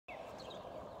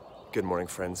Good morning,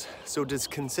 friends. So does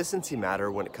consistency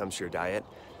matter when it comes to your diet?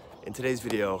 In today's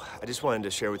video, I just wanted to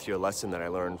share with you a lesson that I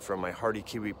learned from my Hardy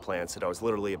Kiwi plants that I was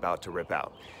literally about to rip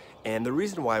out. And the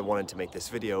reason why I wanted to make this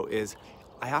video is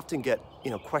I often get,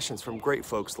 questions from great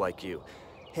folks like you.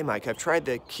 Hey Mike, I've tried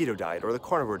the keto diet or the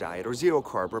carnivore diet or zero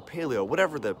carb or paleo,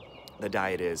 whatever the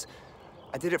diet is.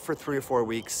 I did it for 3 or 4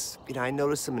 weeks. I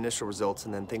noticed some initial results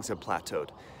and then things have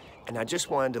plateaued. And I just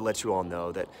wanted to let you all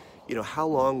know that how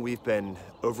long we've been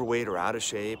overweight or out of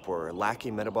shape or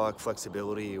lacking metabolic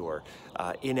flexibility or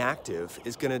inactive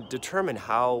is going to determine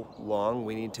how long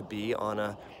we need to be on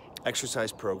a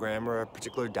exercise program or a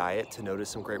particular diet to notice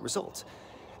some great results.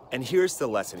 And here's the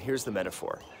lesson, here's the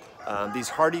metaphor. These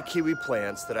Hardy Kiwi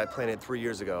plants that I planted 3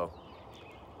 years ago,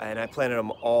 and I planted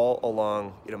them all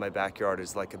along my backyard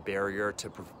as like a barrier to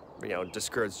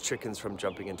discourage chickens from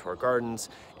jumping into our gardens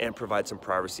and provide some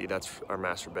privacy. That's our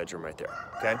master bedroom right there,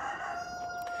 okay?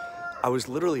 I was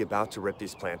literally about to rip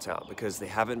these plants out because they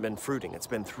haven't been fruiting. It's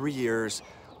been 3 years.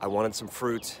 I wanted some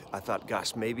fruit. I thought,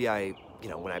 gosh, maybe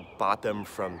when I bought them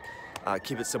from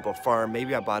Keep It Simple Farm,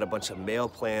 maybe I bought a bunch of male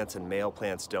plants and male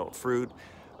plants don't fruit.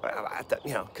 I thought,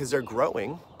 because they're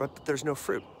growing, but there's no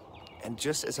fruit. And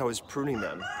just as I was pruning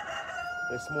them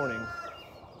this morning,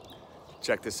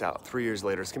 check this out, 3 years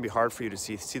later, it's gonna be hard for you to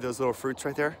see those little fruits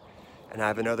right there? And I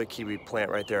have another kiwi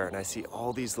plant right there and I see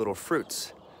all these little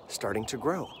fruits starting to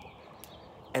grow.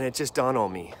 And it just dawned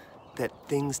on me that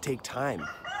things take time.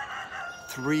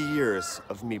 3 years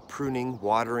of me pruning,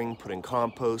 watering, putting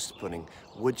compost, putting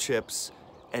wood chips,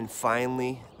 and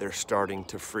finally they're starting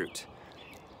to fruit.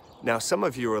 Now, some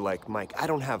of you are like, Mike, I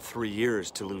don't have 3 years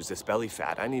to lose this belly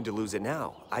fat. I need to lose it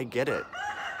now. I get it.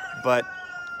 But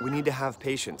we need to have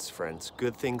patience, friends.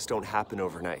 Good things don't happen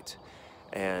overnight.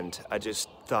 And I just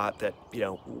thought that,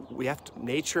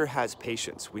 nature has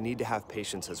patience. We need to have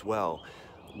patience as well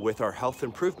with our health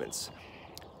improvements.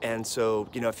 And so,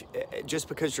 just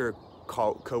because your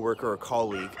coworker or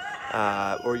colleague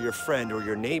or your friend or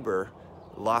your neighbor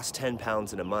lost 10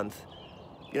 pounds in a month,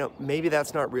 maybe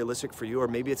that's not realistic for you, or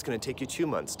maybe it's going to take you 2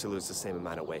 months to lose the same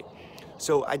amount of weight.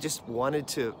 So I just wanted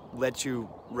to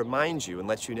remind you and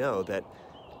let you know that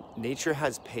nature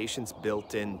has patience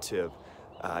built into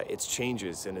its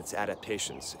changes and its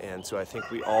adaptations. And so I think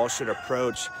we all should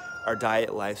approach our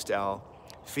diet, lifestyle,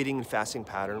 feeding and fasting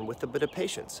pattern with a bit of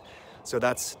patience. So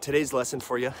that's today's lesson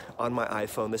for you on my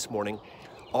iPhone this morning.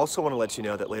 Also want to let you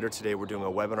know that later today we're doing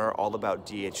a webinar all about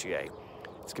DHEA.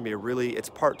 It's gonna be it's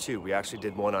part 2. We actually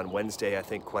did one on Wednesday. I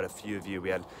think quite a few of you, we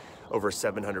had over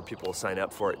 700 people sign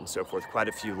up for it and so forth, quite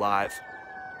a few live.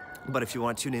 But if you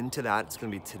want to tune into that, it's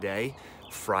gonna be today,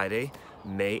 Friday,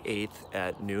 May 8th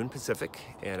at noon Pacific,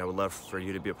 and I would love for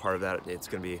you to be a part of that. It's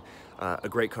gonna be a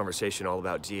great conversation all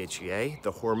about DHEA,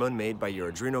 the hormone made by your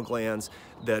adrenal glands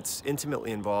that's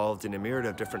intimately involved in a myriad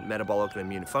of different metabolic and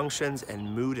immune functions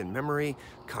and mood and memory,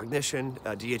 cognition.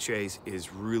 DHEA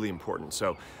is really important.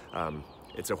 So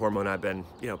it's a hormone I've been,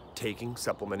 taking,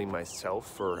 supplementing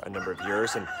myself for a number of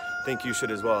years, and I think you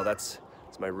should as well. It's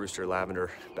my rooster Lavender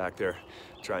back there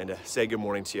trying to say good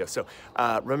morning to you. So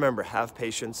remember, have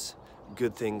patience.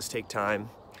 Good things take time.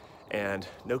 And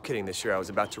no kidding, this year I was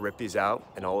about to rip these out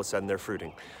and all of a sudden they're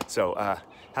fruiting. So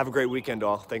have a great weekend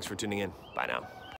all. Thanks for tuning in. Bye now.